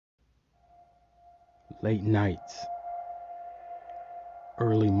late nights,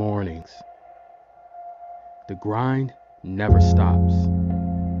 early mornings. The grind never stops.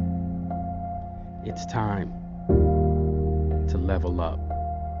 It's time to level up.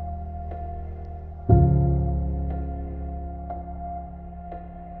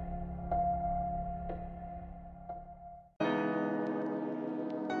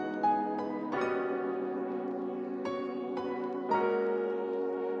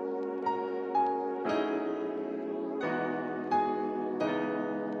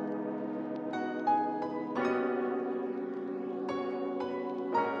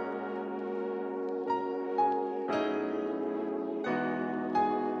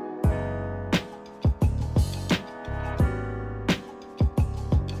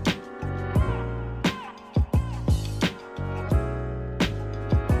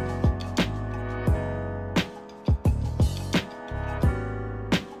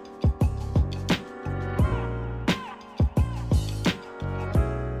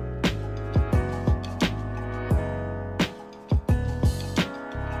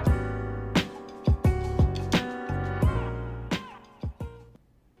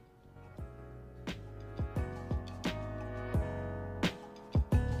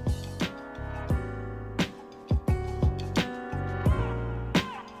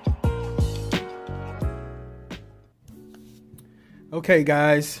 Okay,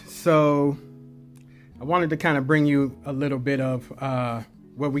 guys, so I wanted to kind of bring you a little bit of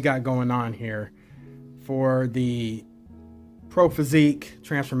what we got going on here for the Pro Physique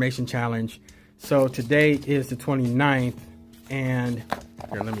Transformation Challenge. So today is the 29th, and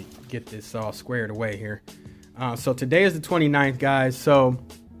here, let me get this all squared away here. So today is the 29th, guys. So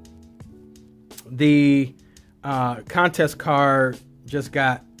the contest card just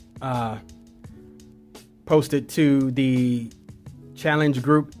got posted to the challenge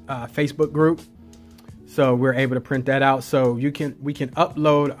group, Facebook group, so we're able to print that out. So we can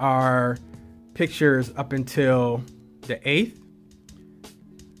upload our pictures up until the 8th.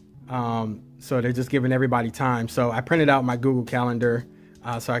 So they're just giving everybody time. So I printed out my Google Calendar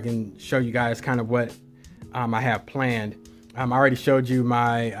so I can show you guys kind of what I have planned. I already showed you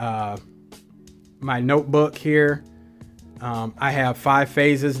my my notebook here. I have 5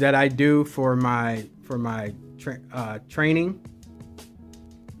 phases that I do for my training.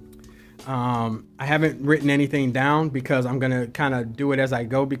 I haven't written anything down because I'm going to kind of do it as I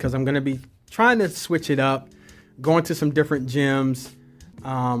go, because I'm going to be trying to switch it up, going to some different gyms.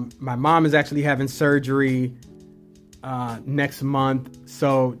 My mom is actually having surgery next month,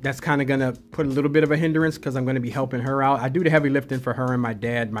 so that's kind of going to put a little bit of a hindrance because I'm going to be helping her out. I do the heavy lifting for her and my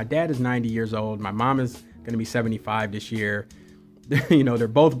dad. My dad is 90 years old. My mom is going to be 75 this year. You know, they're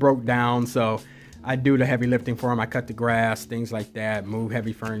both broke down, so I do the heavy lifting for them. I cut the grass, things like that, move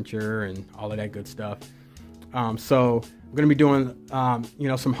heavy furniture and all of that good stuff. So I'm going to be doing, you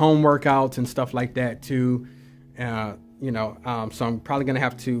know, some home workouts and stuff like that too. You know, so I'm probably going to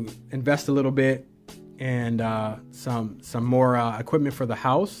have to invest a little bit and some more equipment for the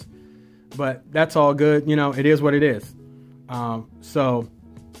house. But that's all good. You know, it is what it is. So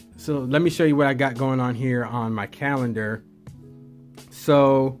let me show you what I got going on here on my calendar.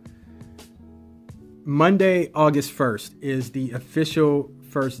 So Monday, August 1st is the official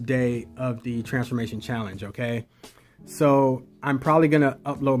first day of the Transformation Challenge, okay? So I'm probably going to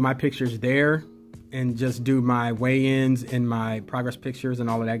upload my pictures there and just do my weigh-ins and my progress pictures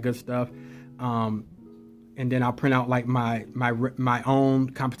and all of that good stuff. And then I'll print out like my own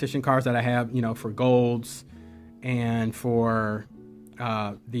competition cards that I have, you know, for golds and for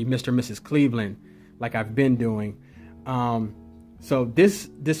the Mr. and Mrs. Cleveland, like I've been doing. So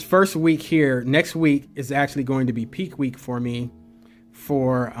this first week here, next week is actually going to be peak week for me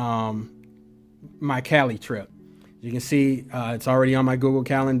for my Cali trip. You can see it's already on my Google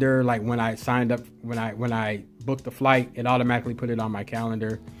Calendar. Like when I signed up, when I booked the flight, it automatically put it on my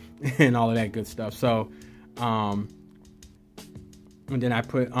calendar and all of that good stuff. So and then I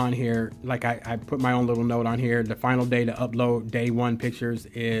put on here, like I put my own little note on here. The final day to upload day 1 pictures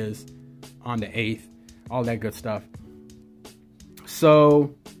is on the 8th, all that good stuff.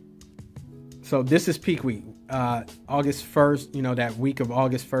 So this is peak week, August 1st, you know, that week of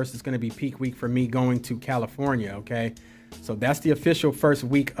August 1st is going to be peak week for me going to California. Okay. So that's the official first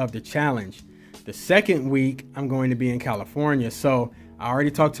week of the challenge. The second week I'm going to be in California. So I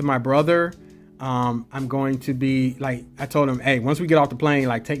already talked to my brother. I'm going to be like, I told him, hey, once we get off the plane,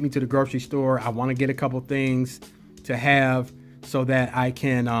 like take me to the grocery store. I want to get a couple things to have so that I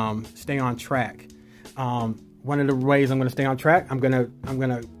can stay on track. One of the ways I'm going to stay on track, I'm going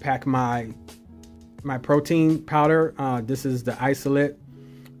to pack my protein powder. This is the isolate,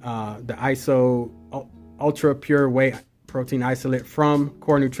 the ISO ultra pure whey protein isolate from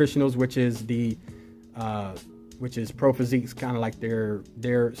Core Nutritionals, which is Pro Physique's kind of like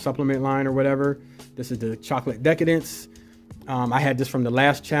their supplement line or whatever. This is the chocolate decadence. I had this from the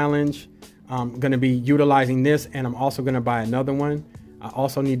last challenge. I'm going to be utilizing this, and I'm also going to buy another one. I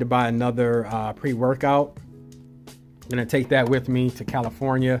also need to buy another pre-workout. I'm going to take that with me to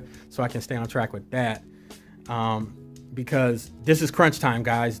California so I can stay on track with that. Because this is crunch time,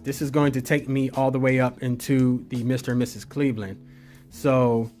 guys. This is going to take me all the way up into the Mr. and Mrs. Cleveland.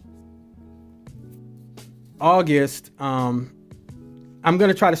 So August, I'm going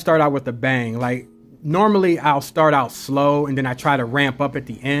to try to start out with a bang. Like normally I'll start out slow and then I try to ramp up at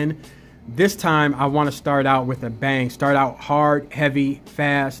the end. This time I want to start out with a bang, start out hard, heavy,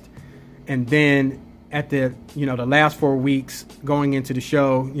 fast. And then at the, the last 4 weeks going into the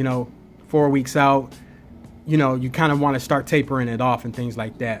show, 4 weeks out, you kind of want to start tapering it off and things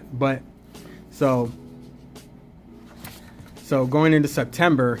like that. But so going into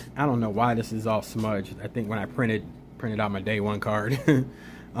September, I don't know why this is all smudged. I think when I printed out my day one card.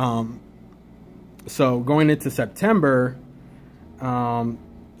 So going into September,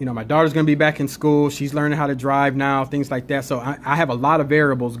 my daughter's going to be back in school. She's learning how to drive now, things like that. So I have a lot of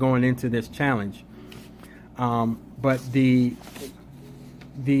variables going into this challenge. But the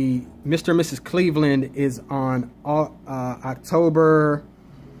Mr. and Mrs. Cleveland is on October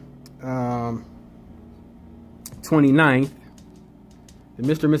 29th. The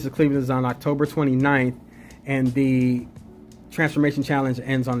Mr. and Mrs. Cleveland is on October 29th, and the Transformation Challenge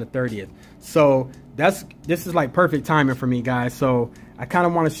ends on the 30th. So this is like perfect timing for me, guys. So I kind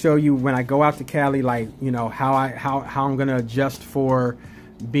of want to show you when I go out to Cali, like, how I'm going to adjust for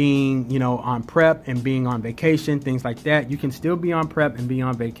being, on prep and being on vacation, things like that. You can still be on prep and be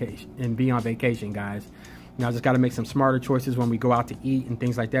on vacation, guys. I just got to make some smarter choices when we go out to eat and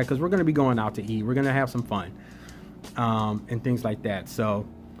things like that, because we're going to be going out to eat. We're going to have some fun and things like that. So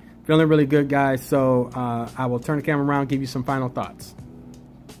feeling really good, guys. So I will turn the camera around, give you some final thoughts.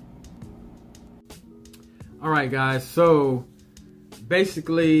 All right, guys. So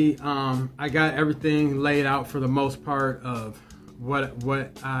basically, I got everything laid out for the most part of what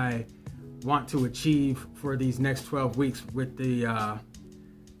I want to achieve for these next 12 weeks with the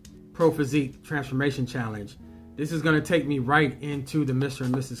Pro Physique Transformation Challenge. This is going to take me right into the Mr.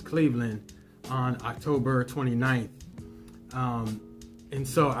 and Mrs. Cleveland on October 29th. And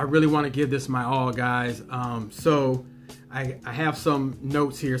so I really want to give this my all, guys. So I have some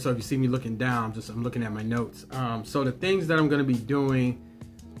notes here. So if you see me looking down, I'm looking at my notes. So the things that I'm going to be doing,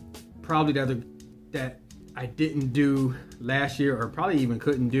 probably that I didn't do last year, or probably even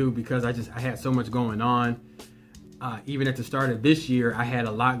couldn't do because I had so much going on. Even at the start of this year, I had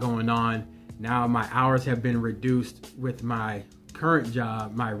a lot going on. Now my hours have been reduced with my current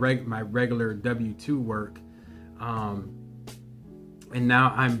job, my regular W-2 work, and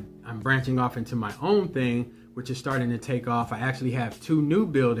now I'm branching off into my own thing, which is starting to take off. I actually have 2 new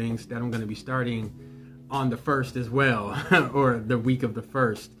buildings that I'm going to be starting on the 1st as well, or the week of the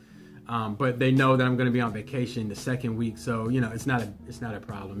 1st. But they know that I'm going to be on vacation the 2nd week, so it's not a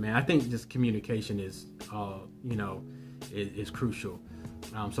problem, man. I think just communication is is crucial.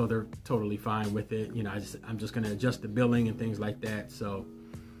 So they're totally fine with it. I'm just going to adjust the billing and things like that. So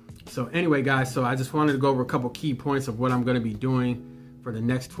anyway, guys, so I just wanted to go over a couple key points of what I'm going to be doing for the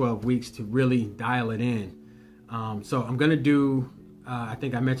next 12 weeks to really dial it in. So I'm going to do, I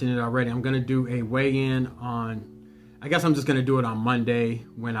think I mentioned it already, I'm going to do a weigh-in on, I guess I'm just going to do it on Monday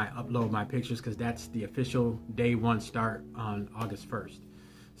when I upload my pictures, because that's the official day 1 start on August 1st.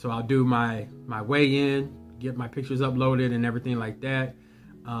 So I'll do my weigh-in, get my pictures uploaded and everything like that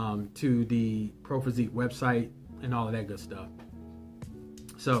to the Pro Physique website and all of that good stuff.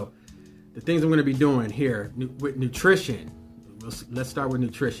 So the things I'm going to be doing here with nutrition, let's start with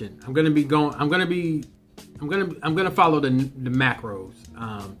nutrition. I'm going to follow the macros.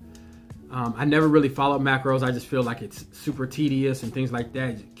 I never really followed macros. I just feel like it's super tedious and things like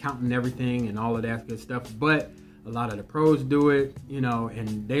that, counting everything and all of that good stuff. But a lot of the pros do it,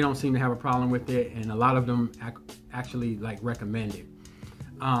 and they don't seem to have a problem with it. And a lot of them actually recommend it.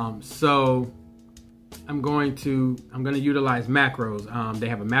 So I'm going to utilize macros. They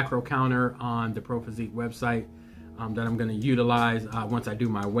have a macro counter on the Pro Physique website that I'm going to utilize once I do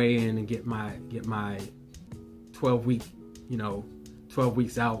my weigh-in and get my 12 weeks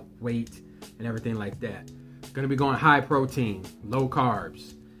out weight and everything like that. Going to be going high protein, low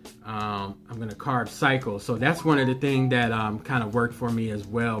carbs. I'm going to carb cycle. So that's one of the things that kind of worked for me as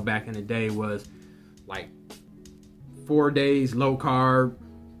well back in the day, was like 4 days low carb,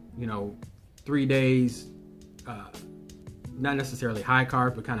 3 days not necessarily high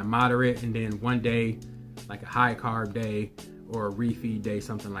carb but kind of moderate, and then 1 day like a high carb day or a refeed day,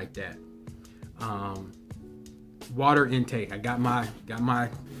 something like that. Water intake. I got my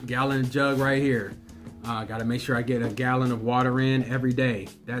gallon jug right here. Got to make sure I get a gallon of water in every day.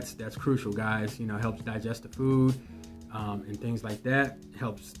 That's crucial, guys. You know, helps digest the food and things like that.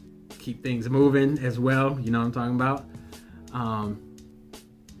 Helps keep things moving as well. You know what I'm talking about?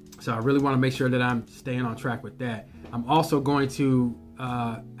 So I really want to make sure that I'm staying on track with that. I'm also going to,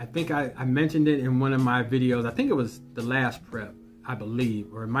 I think I mentioned it in one of my videos. I think it was the last prep, I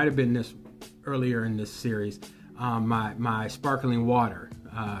believe, or it might have been this earlier in this series. My sparkling water.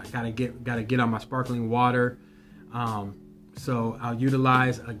 Gotta get on my sparkling water. So I'll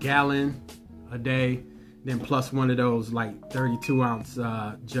utilize a gallon a day, then plus one of those like 32-ounce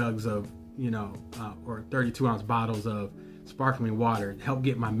jugs of, you know, or 32-ounce bottles of sparkling water to help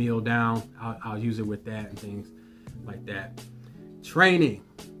get my meal down. I'll use it with that and things like that. Training,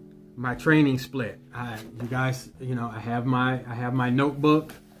 my training split. You guys, you know, I have my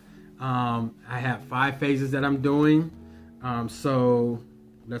notebook. I have 5 phases that I'm doing. So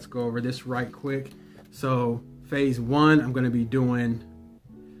let's go over this right quick. So phase 1, I'm going to be doing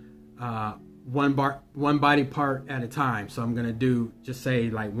one body part at a time. So I'm going to do, just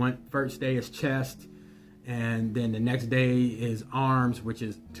say like first day is chest, and then the next day is arms, which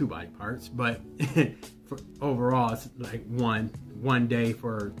is 2 body parts, but overall it's like one day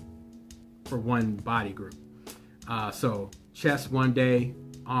for one body group. So chest one day,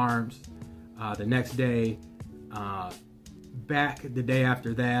 arms the next day, back the day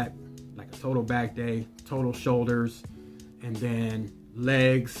after that, like a total back day, total shoulders, and then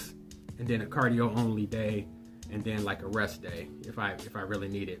legs, and then a cardio only day, and then like a rest day if I really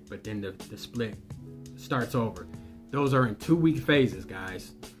need it. But then the split starts over. Those are in 2-week phases,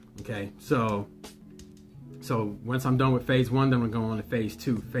 guys. Okay, so once I'm done with phase 1, then we're going on to phase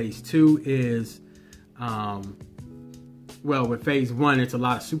 2. Phase 2 is well, with phase 1, it's a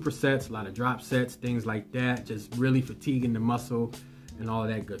lot of supersets, a lot of drop sets, things like that, just really fatiguing the muscle and all of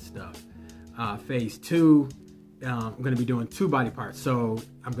that good stuff. Phase 2, I'm going to be doing 2 body parts. So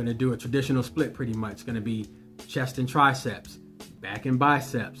I'm going to do a traditional split pretty much. It's going to be chest and triceps, back and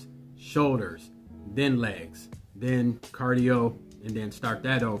biceps, shoulders, then legs, then cardio, and then start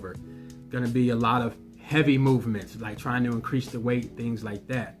that over. Going to be a lot of heavy movements, like trying to increase the weight, things like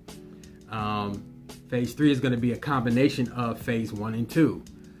that. Phase 3 is going to be a combination of phase 1 and 2.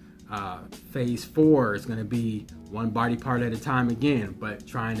 Phase 4 is going to be 1 body part at a time again, but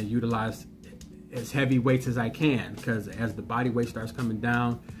trying to utilize as heavy weights as I can, because as the body weight starts coming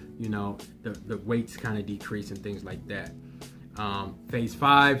down, you know, the weights kind of decrease and things like that. Phase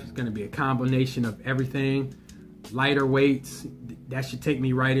 5 is going to be a combination of everything, lighter weights. That should take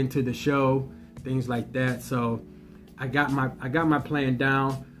me right into the show, things like that. So I got my plan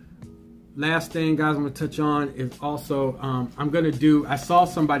down. Last thing, guys, I'm gonna touch on is also I saw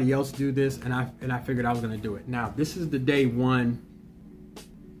somebody else do this, and I figured I was gonna do it. Now this is the day 1.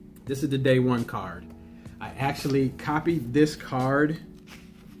 This is the day 1 card. I actually copied this card,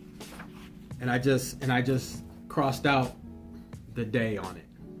 and I just crossed out the day on it,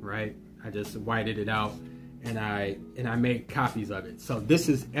 right? I just whited it out, and I made copies of it. So this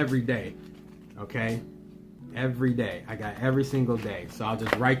is every day, okay? Every day. I got every single day. So I'll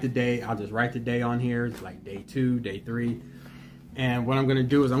just write the day. I'll just write the day on here. It's like day 2, day 3. And what I'm going to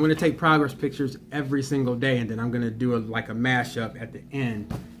do is I'm going to take progress pictures every single day, and then I'm going to do like a mashup at the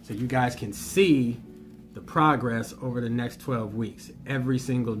end so you guys can see the progress over the next 12 weeks every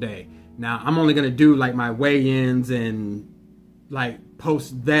single day. Now, I'm only going to do like my weigh-ins and like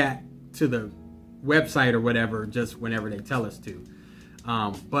post that to the website or whatever just whenever they tell us to.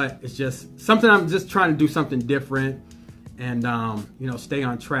 But it's just something, I'm just trying to do something different and, you know, stay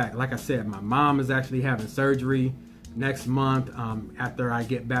on track. Like I said, my mom is actually having surgery next month after I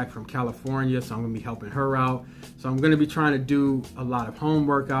get back from California. So I'm going to be helping her out. So I'm going to be trying to do a lot of home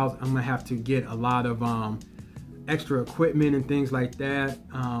workouts. I'm going to have to get a lot of extra equipment and things like that,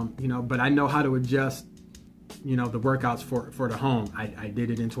 you know, but I know how to adjust, you know, the workouts for the home. I did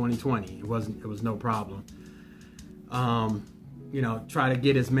it in 2020. It was no problem. You know, try to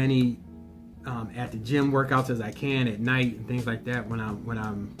get as many at the gym workouts as I can at night and things like that when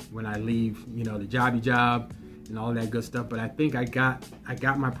I leave, you know, the job and all that good stuff. But I think I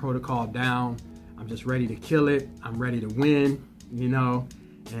got my protocol down. I'm just ready to kill it. I'm ready to win, you know,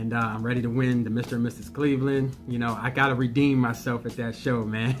 and I'm ready to win the Mr. and Mrs. Cleveland. You know, I got to redeem myself at that show,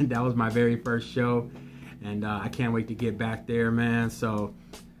 man. That was my very first show, and I can't wait to get back there, man. So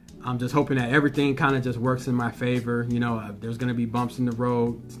I'm just hoping that everything kind of just works in my favor. You know, there's going to be bumps in the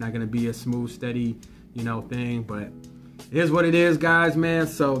road. It's not going to be a smooth, steady, you know, thing. But it is what it is, guys, man.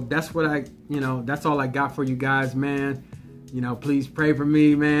 So that's what that's all I got for you guys, man. Please pray for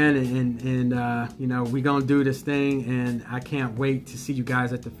me, man, and we gonna do this thing, and I can't wait to see you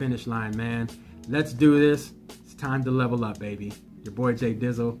guys at the finish line, man. Let's do this. It's time to level up, baby. Your boy Jay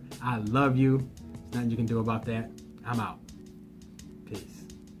Dizzle. I love you. There's nothing you can do about that. I'm out.